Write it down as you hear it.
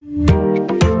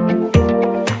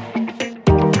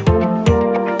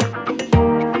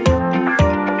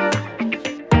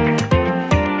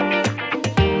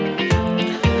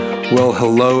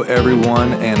Hello,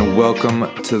 everyone, and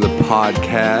welcome to the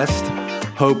podcast.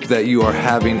 Hope that you are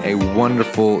having a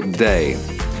wonderful day.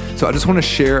 So I just want to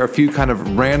share a few kind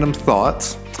of random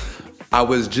thoughts. I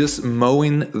was just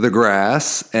mowing the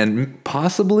grass, and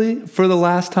possibly for the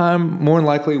last time, more than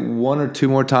likely one or two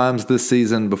more times this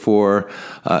season before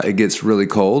it gets really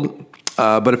cold.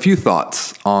 But a few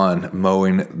thoughts on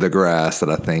mowing the grass that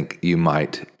I think you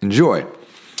might enjoy.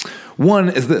 One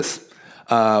is this.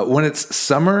 When it's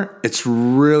summer, it's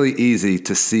really easy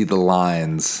to see the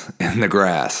lines in the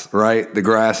grass, right? The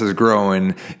grass is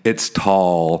growing, it's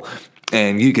tall,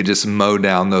 and you could just mow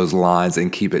down those lines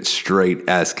and keep it straight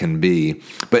as can be.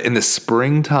 But in the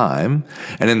springtime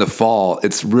and in the fall,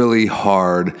 it's really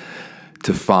hard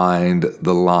to find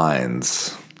the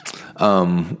lines.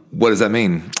 What does that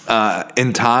mean?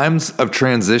 In times of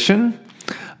transition,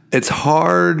 it's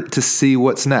hard to see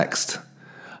what's next.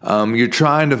 You're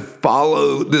trying to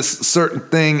follow this certain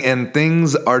thing and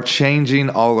things are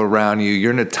changing all around you.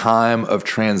 You're in a time of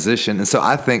transition. And so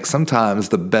I think sometimes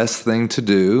the best thing to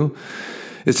do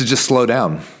is to just slow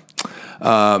down.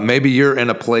 Maybe you're in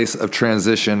a place of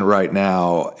transition right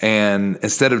now, and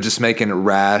instead of just making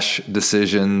rash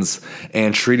decisions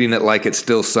and treating it like it's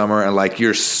still summer and like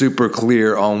you're super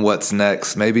clear on what's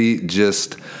next, maybe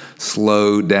just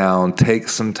slow down, take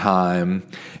some time,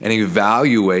 and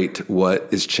evaluate what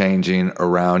is changing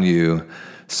around you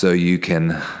so you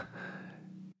can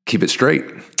keep it straight.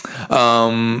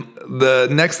 The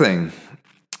next thing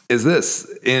is this.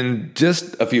 In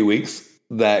just a few weeks,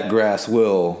 that grass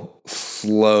will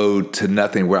slow to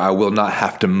nothing, where I will not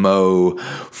have to mow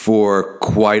for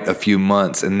quite a few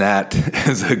months, and that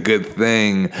is a good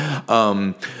thing.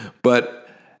 But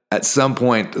at some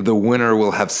point, the winter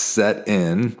will have set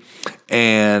in,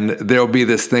 and there'll be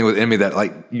this thing within me that,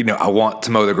 I want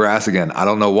to mow the grass again. I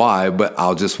don't know why, but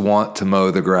I'll just want to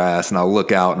mow the grass, and I'll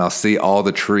look out and I'll see all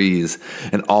the trees,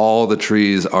 and all the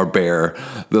trees are bare.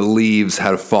 The leaves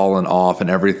have fallen off and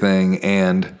everything,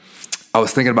 and I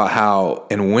was thinking about how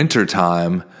in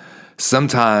wintertime,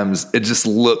 sometimes it just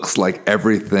looks like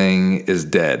everything is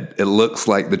dead. It looks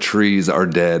like the trees are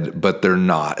dead, but they're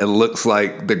not. It looks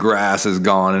like the grass is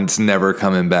gone and it's never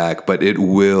coming back, but it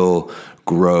will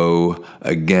grow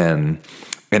again.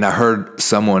 And I heard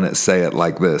someone say it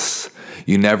like this: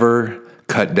 you never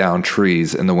cut down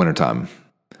trees in the wintertime.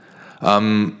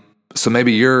 So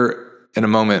maybe you're in a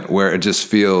moment where it just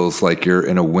feels like you're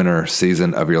in a winter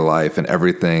season of your life and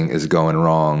everything is going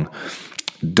wrong.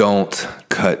 Don't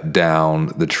cut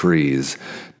down the trees.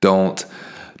 Don't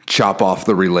chop off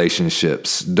the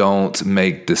relationships. Don't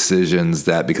make decisions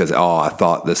that because, I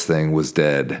thought this thing was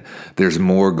dead. There's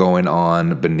more going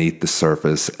on beneath the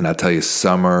surface. And I tell you,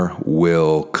 summer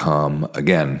will come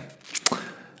again.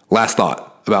 Last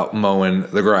thought about mowing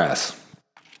the grass.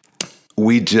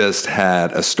 We just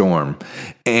had a storm.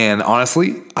 And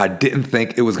honestly, I didn't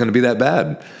think it was going to be that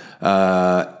bad.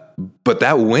 But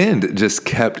that wind just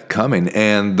kept coming,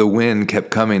 and the wind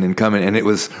kept coming, and it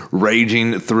was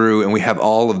raging through, and we have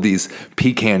all of these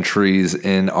pecan trees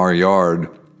in our yard.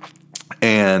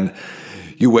 And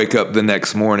you wake up the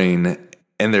next morning,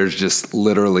 and there's just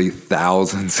literally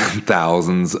thousands and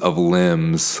thousands of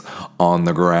limbs on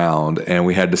the ground. And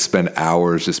we had to spend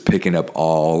hours just picking up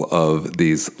all of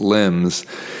these limbs.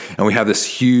 And we have this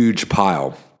huge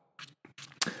pile.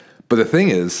 But the thing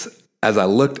is, as I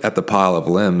looked at the pile of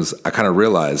limbs, I kind of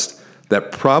realized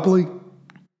that probably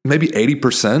maybe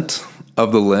 80%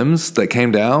 of the limbs that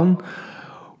came down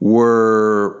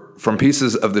were from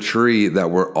pieces of the tree that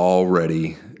were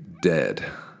already dead.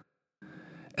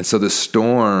 And so the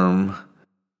storm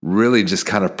really just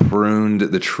kind of pruned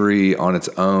the tree on its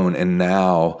own, and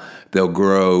now they'll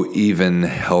grow even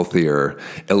healthier.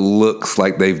 It looks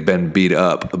like they've been beat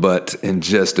up, but in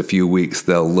just a few weeks,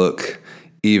 they'll look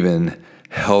even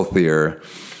healthier.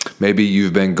 Maybe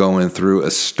you've been going through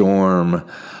a storm,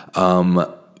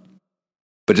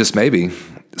 but just maybe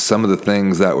some of the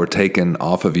things that were taken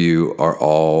off of you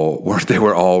they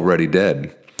were already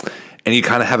dead. And you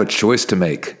kind of have a choice to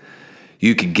make.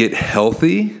 You can get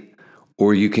healthy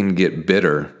or you can get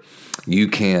bitter. You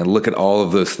can look at all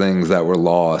of those things that were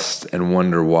lost and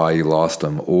wonder why you lost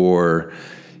them. Or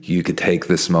you could take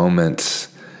this moment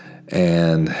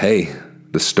and, hey,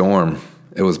 the storm,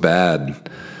 it was bad,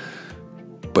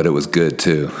 but it was good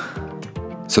too.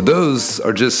 So those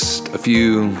are just a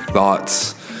few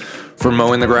thoughts for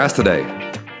mowing the grass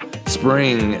today.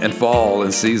 Spring and fall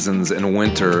and seasons and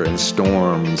winter and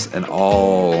storms and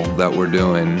all that we're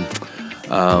doing.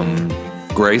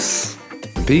 Grace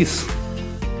and peace.